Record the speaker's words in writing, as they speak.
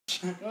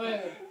Go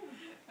ahead.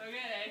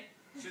 Okay.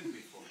 Shouldn't be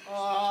full.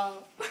 Drum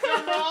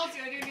rolls.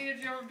 I do need a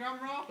drum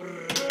roll.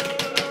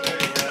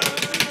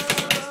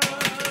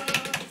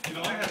 You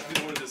know, I have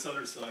to go to this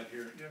other side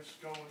here. Yes,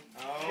 going.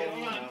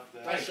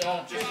 Nice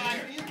job. Just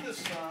in the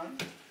sun.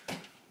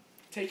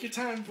 Take your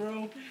time,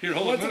 bro. Here,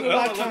 hold Once on. in a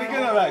lifetime. Let me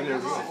get that back there.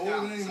 Not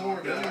holding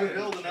anymore. Doesn't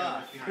build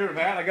enough. Here,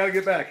 Matt, I gotta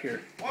get back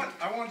here. What?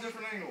 I want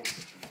different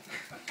angles.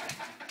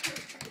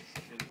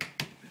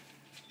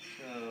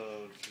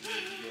 Oh,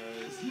 jeez,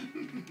 guys.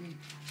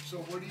 So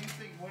what do you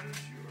think? What is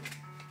yours?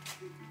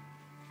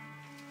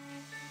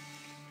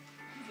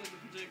 Those are the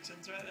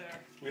predictions right there.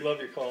 We love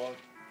you, Collin.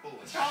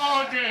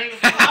 Oh, dude.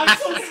 I'm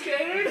so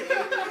scared.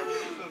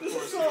 This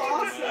is so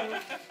awesome.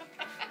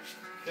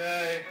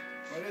 Okay.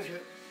 What is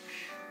it?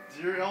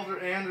 Dear Elder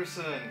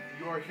Anderson,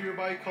 you are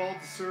hereby called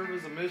to serve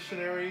as a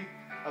missionary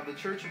of the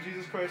Church of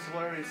Jesus Christ of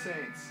Latter-day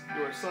Saints.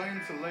 You are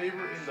assigned to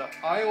labor in the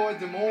Iowa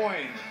Des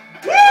Moines.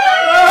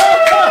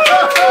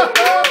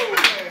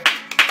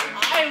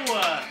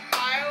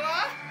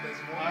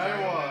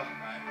 Iowa.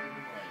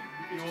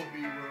 You'll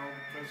be world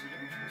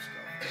presidential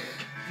stuff.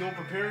 You'll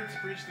prepare to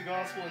preach the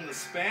gospel in the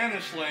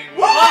Spanish language.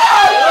 Oh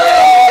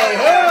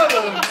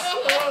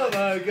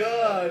my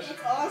gosh.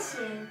 That's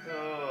awesome.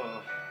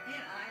 Oh. In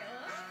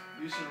Iowa?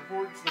 You should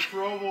report to the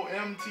Provo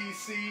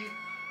MTC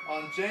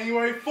on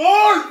January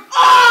 4th!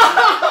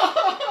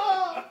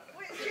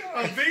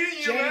 I'm beating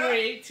you,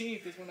 January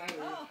 18th is when I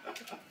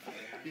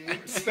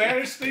leave.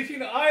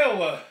 Spanish-speaking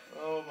Iowa.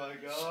 Oh my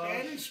gosh.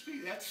 Spanish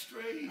speak. That's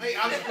strange. Hey,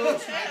 I was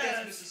close. I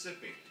guess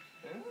Mississippi.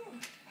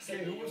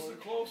 Hey, who was the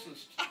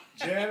closest?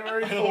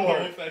 January I don't know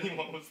 4th. if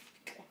anyone was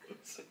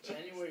close.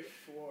 January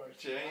 4th.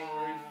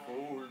 January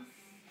Wow. 4th.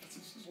 This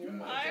is Oh good.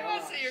 my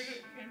Iowa, so gosh. you're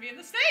going to be in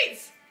the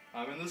States.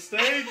 I'm in the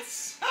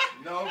States.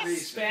 No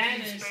reason.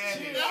 Spanish.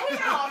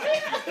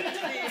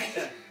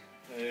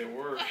 Hey, it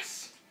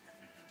works.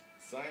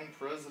 Signed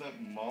President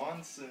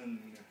Monson.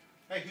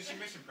 Hey, who's your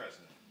mission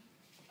president?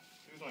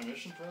 Who's my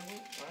mission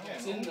president? I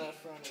It's don't in know. the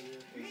front of you.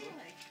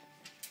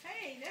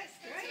 Hey, that's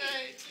That's great.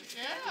 right.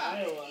 Yeah.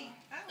 Iowa.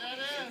 That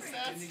is.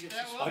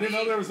 That will I didn't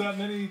know be there was that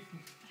many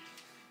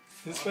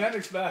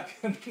Hispanics back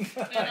in in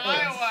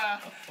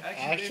Iowa.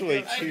 Actually,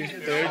 I think 2/3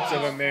 of that's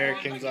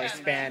Americans are all.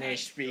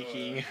 Spanish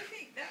speaking. I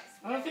think that's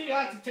I don't think you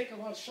have to take a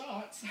lot of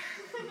shots.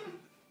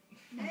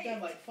 You've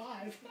done like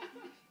 5.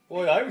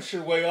 Boy, I was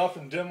sure way off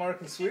in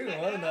Denmark and Sweden,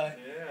 wasn't I?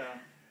 Yeah.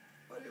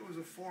 But it was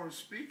a foreign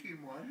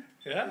speaking one.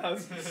 Yeah.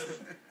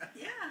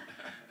 yeah.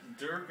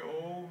 Dirk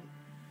O.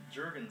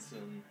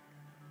 Jurgensen.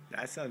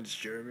 That sounds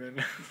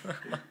German.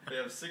 They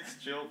have 6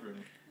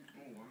 children.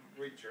 Oh, wow.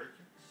 Wait,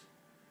 Jerkins?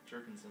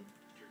 Jurgensen.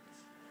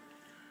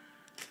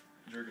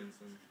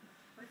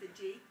 With a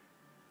G.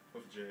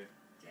 With J.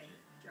 J.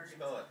 Jorgensen.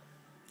 Spell it.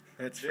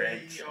 That's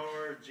French.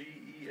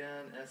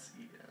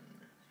 J-E-R-G-E-N-S-E-N.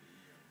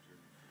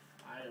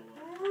 Iowa.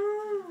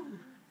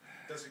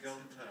 Doesn't go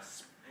into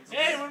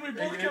Hey, when we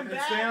both come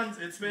back.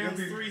 It spans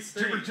 3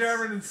 states. Jibber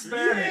jabbering in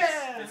Spanish.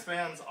 Yeah. It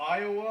spans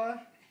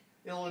Iowa,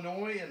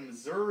 Illinois, and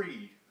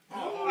Missouri. So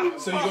you go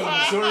to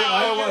Missouri,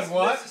 Iowa, and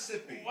what?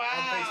 Mississippi.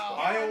 Wow.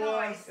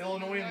 Iowa,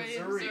 Illinois, and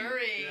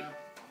Missouri. Yeah.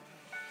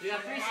 You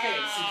got 3 Wow.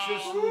 states. It's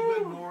just a little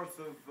bit north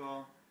of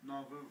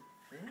Nauvoo.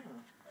 Yeah.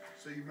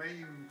 So you may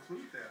even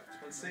include that.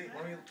 Let's see.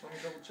 Let me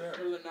double check.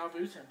 Go to the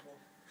Nauvoo Temple.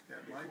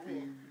 That might be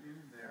in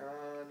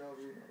there.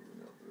 Nauvoo.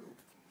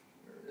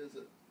 Where is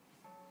it?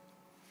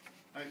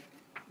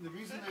 The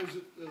reason there's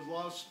a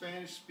lot of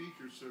Spanish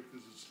speakers there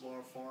because it's a lot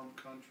of farm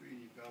country and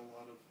you've got a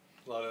lot of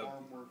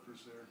farm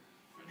workers there.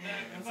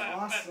 That's But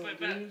awesome,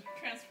 dude.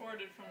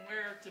 transported from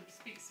where to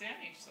speak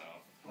Spanish, so.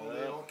 Oh,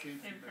 they all came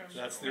from Came from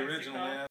Mexico. That's the original, man.